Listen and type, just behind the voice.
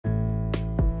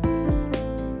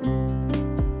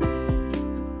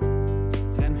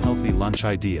lunch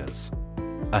ideas.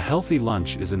 A healthy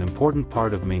lunch is an important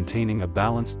part of maintaining a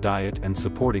balanced diet and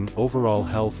supporting overall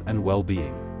health and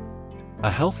well-being.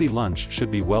 A healthy lunch should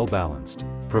be well-balanced,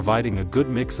 providing a good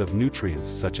mix of nutrients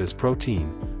such as protein,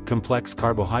 complex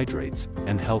carbohydrates,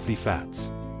 and healthy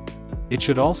fats. It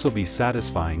should also be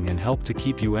satisfying and help to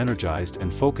keep you energized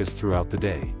and focused throughout the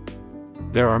day.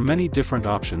 There are many different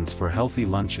options for healthy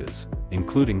lunches,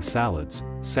 including salads,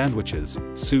 sandwiches,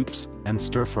 soups, and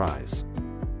stir-fries.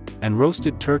 And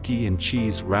roasted turkey and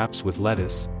cheese wraps with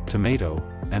lettuce, tomato,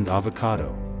 and avocado.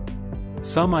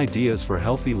 Some ideas for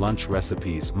healthy lunch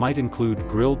recipes might include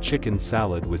grilled chicken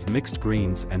salad with mixed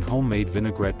greens and homemade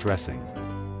vinaigrette dressing.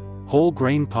 Whole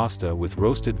grain pasta with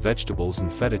roasted vegetables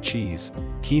and feta cheese,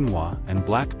 quinoa and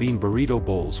black bean burrito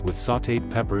bowls with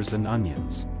sautéed peppers and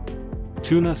onions.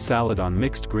 Tuna salad on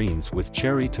mixed greens with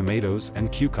cherry tomatoes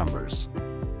and cucumbers.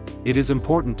 It is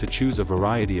important to choose a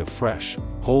variety of fresh,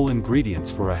 whole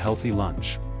ingredients for a healthy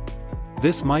lunch.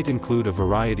 This might include a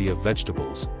variety of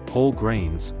vegetables, whole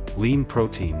grains, lean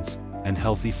proteins, and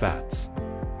healthy fats.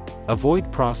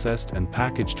 Avoid processed and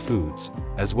packaged foods,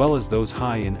 as well as those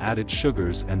high in added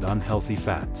sugars and unhealthy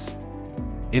fats.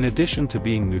 In addition to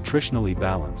being nutritionally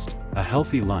balanced, a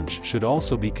healthy lunch should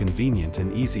also be convenient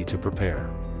and easy to prepare.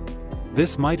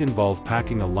 This might involve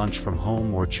packing a lunch from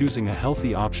home or choosing a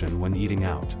healthy option when eating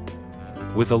out.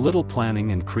 With a little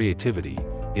planning and creativity,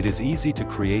 it is easy to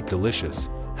create delicious,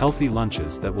 healthy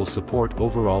lunches that will support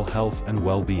overall health and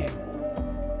well-being.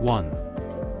 1.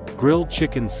 Grilled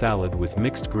chicken salad with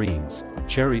mixed greens,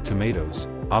 cherry tomatoes,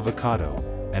 avocado,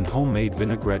 and homemade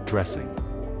vinaigrette dressing.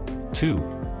 2.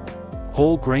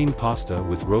 Whole grain pasta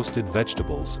with roasted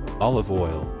vegetables, olive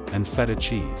oil, and feta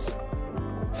cheese.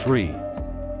 3.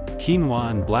 Quinoa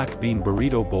and black bean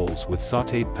burrito bowls with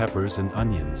sautéed peppers and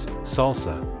onions,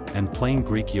 salsa, and plain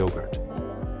Greek yogurt.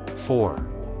 4.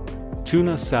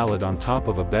 Tuna salad on top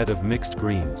of a bed of mixed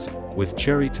greens, with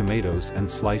cherry tomatoes and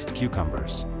sliced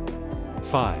cucumbers.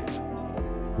 5.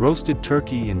 Roasted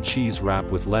turkey and cheese wrap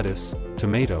with lettuce,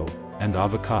 tomato, and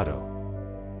avocado.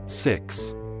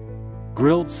 6.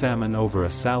 Grilled salmon over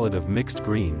a salad of mixed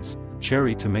greens,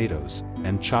 cherry tomatoes,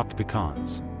 and chopped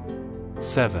pecans.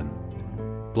 7.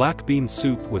 Black bean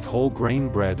soup with whole grain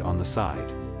bread on the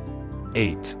side.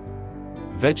 8.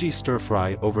 Veggie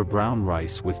stir-fry over brown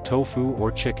rice with tofu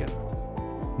or chicken.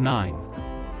 9.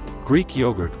 Greek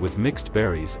yogurt with mixed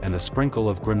berries and a sprinkle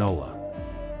of granola.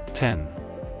 10.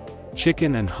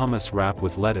 Chicken and hummus wrap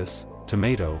with lettuce,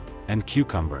 tomato, and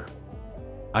cucumber.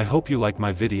 I hope you like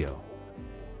my video.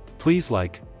 Please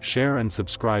like, share and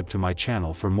subscribe to my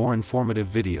channel for more informative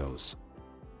videos.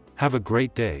 Have a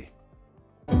great day.